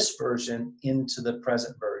from this version into the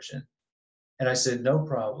present version. And I said, no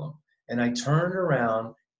problem. And I turned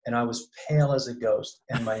around and I was pale as a ghost,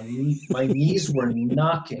 and my knees were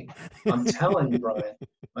knocking. I'm telling you, Brian,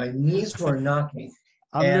 my knees were knocking.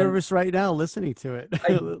 I'm nervous right now listening to it.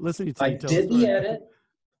 Listening to you tell the story. I did the edit.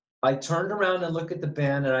 I turned around and looked at the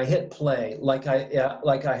band, and I hit play like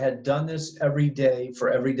I had done this every day for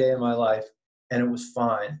every day of my life, and it was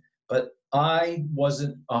fine. But I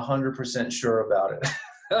wasn't 100% sure about it.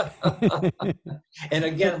 And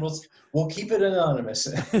again, we'll keep it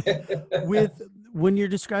anonymous. When you're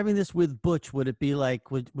describing this with Butch, would it be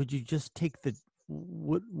like, would you just take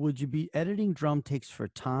would you be editing drum takes for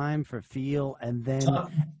time, for feel, and then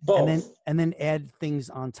both, and then add things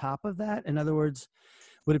on top of that? In other words,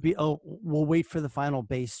 would it be, oh, we'll wait for the final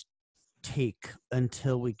bass take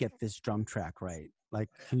until we get this drum track right? Like,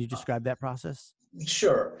 can you describe that process?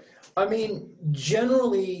 Sure. I mean,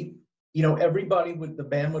 generally, the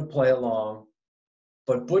band would play along,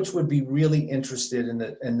 but Butch would be really interested in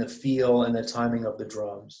the feel and the timing of the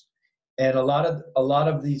drums. And a lot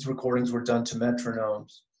of these recordings were done to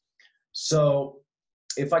metronomes. So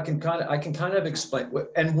if I can kind of explain,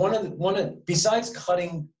 and besides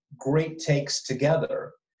cutting great takes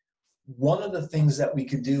together, one of the things that we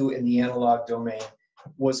could do in the analog domain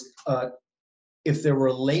was, if there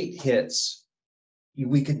were late hits,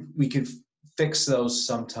 we could fix those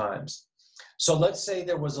sometimes. So let's say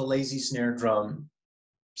there was a lazy snare drum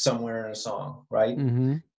somewhere in a song, right?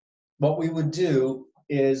 Mm-hmm. What we would do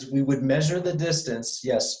is we would measure the distance,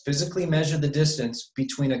 yes, physically measure the distance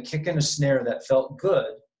between a kick and a snare that felt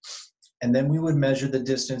good, and then we would measure the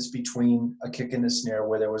distance between a kick and a snare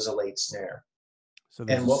where there was a late snare. So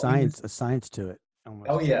there's a science to it. Almost.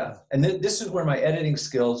 Oh yeah, and this is where my editing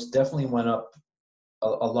skills definitely went up a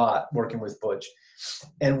lot working with Butch.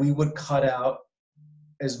 And we would cut out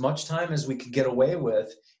as much time as we could get away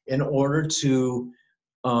with in order to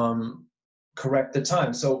correct the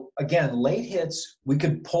time. So again, late hits we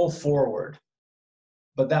could pull forward,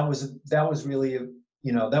 but that was really,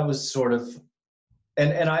 that was sort of,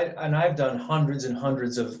 and I've done hundreds and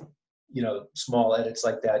hundreds of, small edits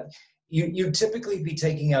like that. You typically be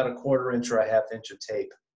taking out a 1/4 inch or a 1/2 inch of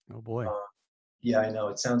tape. Oh boy. Yeah, I know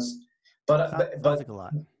it sounds, but like a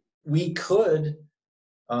lot. We could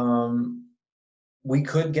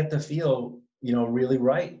get the feel, really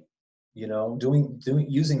right,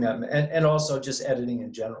 using that, and also just editing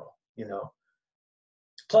in general,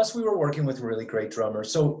 Plus we were working with really great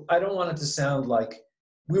drummers. So I don't want it to sound like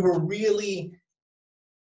we were really,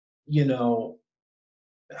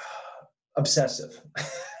 obsessive.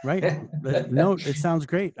 Right. No, it sounds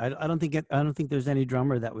great. I don't think there's any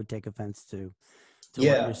drummer that would take offense to what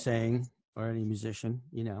you're saying, or any musician,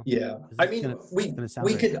 Yeah. I mean,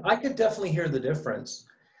 I could definitely hear the difference,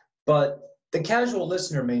 but the casual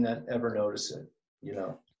listener may not ever notice it,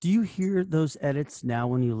 Do you hear those edits now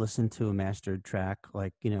when you listen to a mastered track,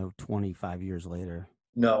 like, 25 years later?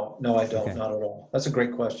 No, I don't. Okay. Not at all. That's a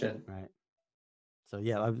great question. Right. So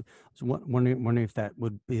yeah, I was wondering if that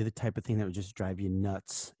would be the type of thing that would just drive you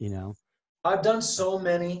nuts, I've done so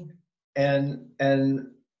many, and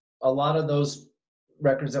a lot of those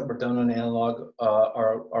records that were done on analog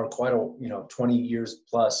are quite 20 years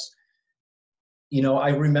plus. I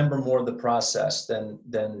remember more of the process than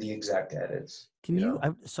the exact edits. Can you?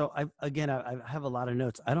 I have a lot of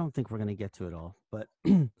notes. I don't think we're going to get to it all, but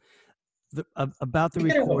about the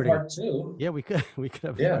recording. Part two. Yeah, we could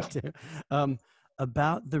have part two.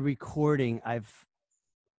 About the recording, I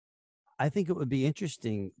think it would be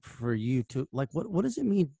interesting for you to, like, what does it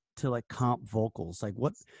mean to, like, comp vocals? Like,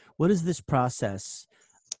 what is this process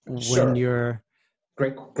when you're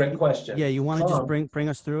great question. Yeah, you want to just bring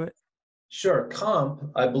us through it? Sure.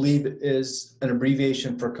 Comp, I believe, is an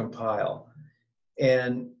abbreviation for compile.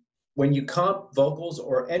 And when you comp vocals,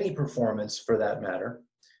 or any performance for that matter,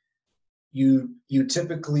 you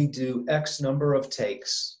typically do X number of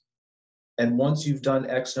takes. And once you've done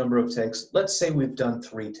X number of takes, let's say we've done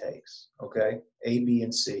 3 takes, okay? A, B,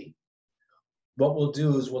 and C. What we'll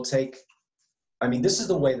do is this is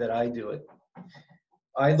the way that I do it.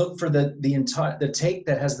 I look for the take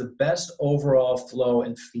that has the best overall flow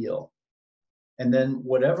and feel. And then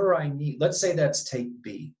whatever I need, let's say that's take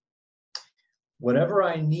B. Whatever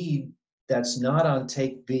I need that's not on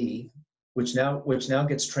take B, which now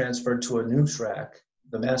gets transferred to a new track,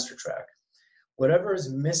 the master track. Whatever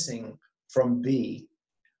is missing from B,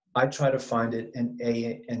 I try to find it in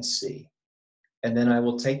A and C. And then I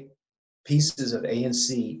will take pieces of A and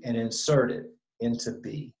C and insert it into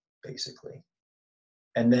B, basically.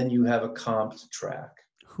 And then you have a comped track.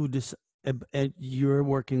 And you're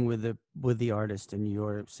working with the artist, and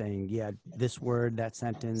you're saying, yeah, this word, that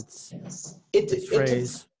sentence, this It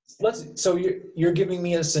phrase. so you're giving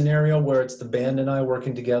me a scenario where it's the band and I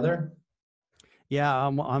working together. Yeah,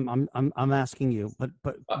 I'm asking you, but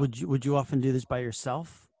Uh, would you often do this by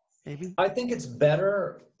yourself? Maybe. I think it's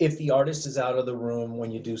better if the artist is out of the room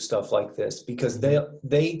when you do stuff like this, because Hmm.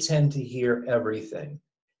 they tend to hear everything,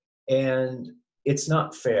 and it's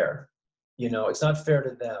not fair. It's not fair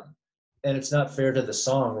to them, and it's not fair to the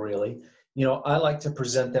song, really. I like to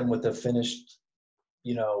present them with a finished,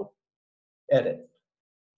 you know, edit,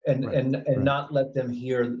 and Right. and and Right. not let them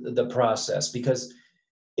hear the process, because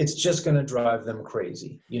it's just going to drive them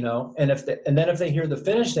crazy. And then if they hear the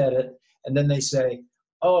finished edit and then they say,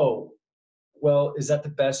 oh, well, is that the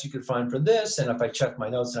best you could find for this? And if I check my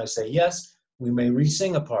notes and I say yes, we may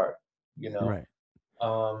re-sing a part. you know Right.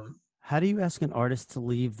 um, How do you ask an artist to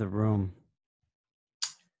leave the room?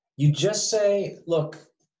 you just say, look,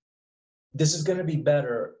 this is going to be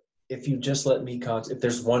better if you just let me if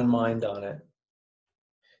there's one mind on it,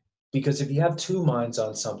 because if you have two minds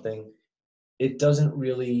on something, it doesn't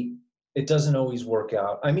really it doesn't always work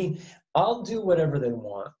out. I mean, I'll do whatever they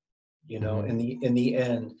want, Hmm. in the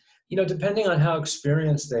end, depending on how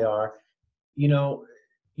experienced they are. you know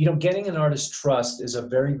Getting an artist's trust is a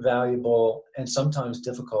very valuable and sometimes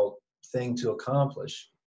difficult thing to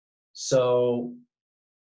accomplish. So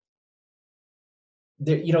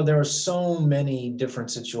there are so many different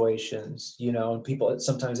situations, and people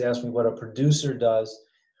sometimes ask me what a producer does.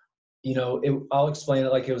 I'll explain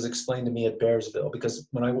it like it was explained to me at Bearsville, because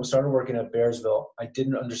when I started working at Bearsville, I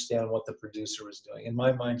didn't understand what the producer was doing. In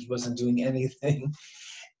my mind, he wasn't doing anything.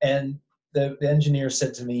 And the engineer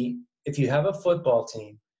said to me, if you have a football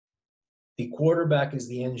team, the quarterback is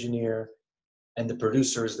the engineer and the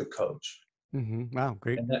producer is the coach. Hmm. Wow,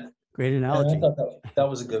 great, And that, great and I analogy. thought that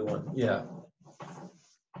was a good one. Yeah.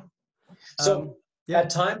 Um, So yeah. at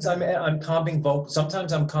times I'm comping vocals.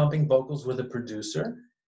 Sometimes I'm comping vocals with a producer.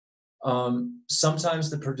 Sometimes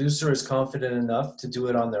the producer is confident enough to do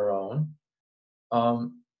it on their own.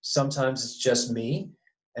 Sometimes it's just me,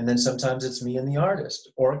 and then sometimes it's me and the artist,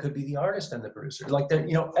 or it could be the artist and the producer. Like that,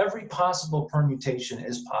 every possible permutation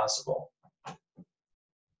is possible.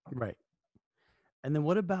 Right. And then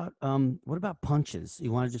what about punches?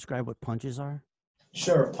 You want to describe what punches are?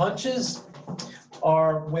 Sure, punches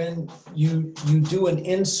are when you do an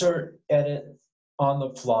insert edit on the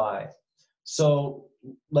fly. So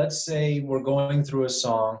let's say we're going through a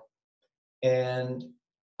song and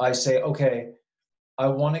I say, okay, I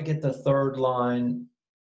want to get the third line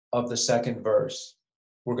of the second verse.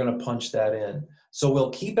 We're going to punch that in. So we'll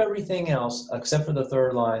keep everything else except for the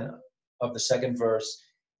third line of the second verse,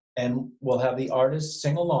 and we'll have the artist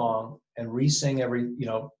sing along and re-sing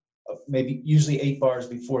maybe usually 8 bars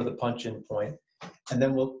before the punch in point, and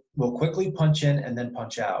then we'll quickly punch in and then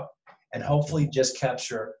punch out, and Gotcha. hopefully just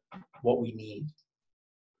capture what we need.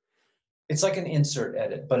 It's like an insert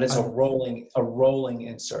edit, but it's a Uh, rolling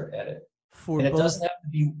insert edit. for And it doesn't both. have to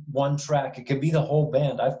be one track. It could be the whole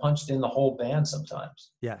band. I've punched in the whole band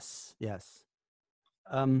sometimes. Yes. Yes.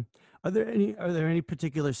 Um, are there any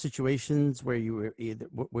particular situations where you were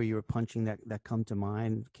where you were punching that come to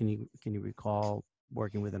mind? Can you recall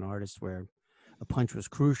working with an artist where a punch was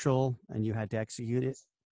crucial and you had to execute it?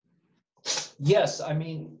 Yes, I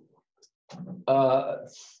mean, uh,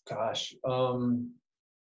 gosh,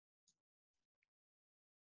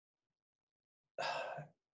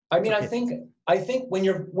 I It's mean, I okay. think I think when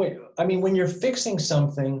you're fixing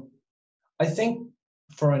something, I think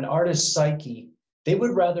for an artist's psyche, they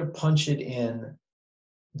would rather punch it in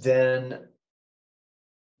than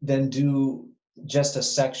do just a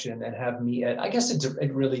section and have me I guess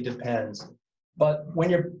it really depends. But when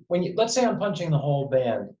you let's say I'm punching the whole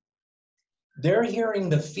band, they're hearing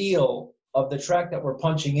the feel of the track that we're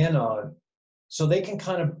punching in on, so they can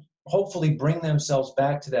kind of hopefully bring themselves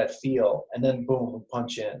back to that feel, and then boom,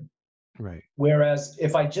 punch in. Right. Whereas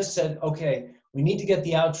if I just said, okay, we need to get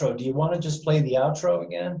the outro, do you want to just play the outro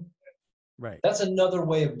again? Right. That's another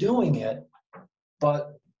way of doing it,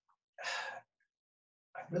 but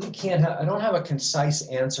I really I don't have a concise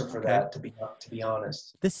answer for Okay. that, to be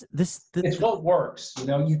honest. This It's what works,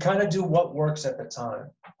 you kind of do what works at the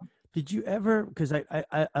time. did you ever, because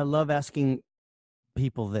I love asking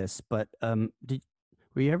people this, but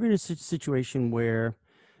were you ever in a situation where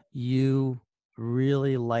you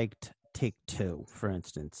really liked take two, for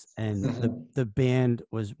instance, and Mhm. the band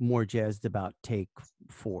was more jazzed about take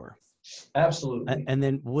four? Absolutely. And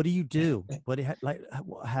then what do you do? Like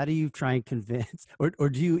how do you try and convince, or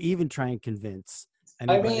do you even try and convince I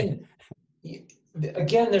anybody? mean,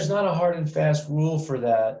 again, there's not a hard and fast rule for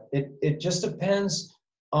that. It just depends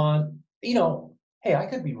on, hey, I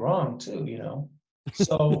could be wrong too,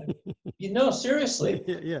 So, seriously.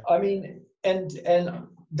 Yeah. I mean, and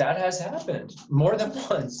that has happened more than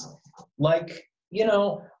once. Like,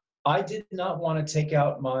 I did not want to take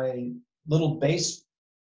out my little bass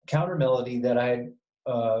counter melody that I had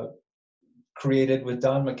created with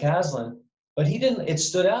Don McCaslin, but he didn't. It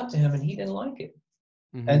stood out to him, and he didn't like it.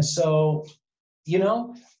 Mm-hmm. And so,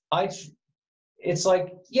 it's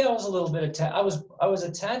like, yeah, I was a little bit I was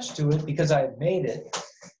attached to it because I had made it,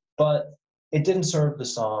 but it didn't serve the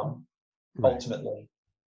song ultimately.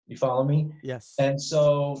 You follow me? Yes. And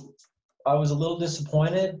so I was a little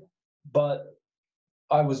disappointed, but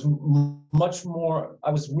I was I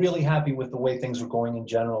was really happy with the way things were going in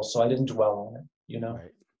general. So I didn't dwell on it,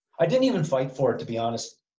 Right. I didn't even fight for it, to be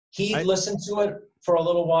honest. He listened to it for a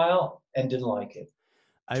little while and didn't like it.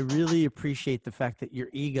 I really appreciate the fact that your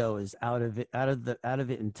ego is out of it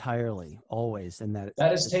entirely, always, and that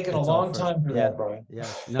has taken a long time for that, Brian. Yeah,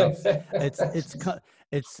 no,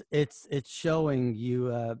 it's showing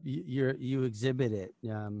you. You exhibit it.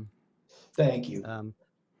 Thank you.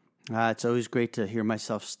 It's always great to hear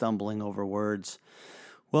myself stumbling over words.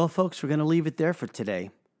 Well, folks, we're going to leave it there for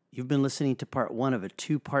today. You've been listening to part 1 of a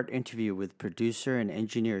 2-part interview with producer and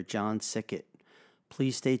engineer John Sickett.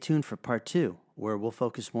 Please stay tuned for part 2, where we'll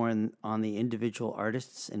focus more on the individual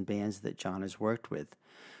artists and bands that John has worked with.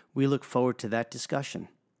 We look forward to that discussion.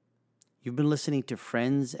 You've been listening to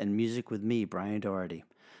Friends and Music with me, Brian Doherty.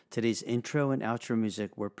 Today's intro and outro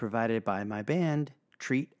music were provided by my band,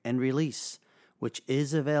 Treat and Release, which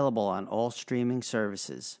is available on all streaming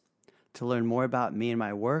services. To learn more about me and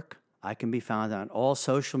my work, I can be found on all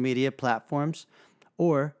social media platforms,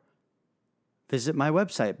 or visit my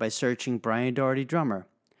website by searching Brian Doherty Drummer.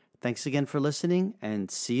 Thanks again for listening, and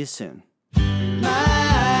see you soon.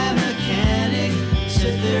 My mechanic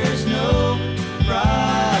said there's no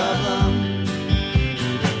problem.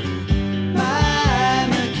 My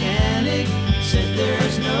mechanic said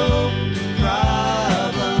there's no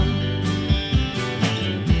problem.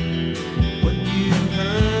 What you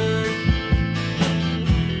heard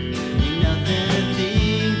ain't nothing to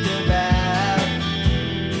think about.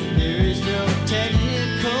 There is no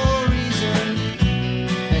technical reason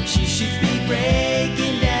that she should be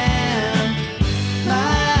breaking down.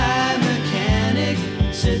 My mechanic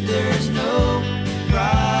said there's no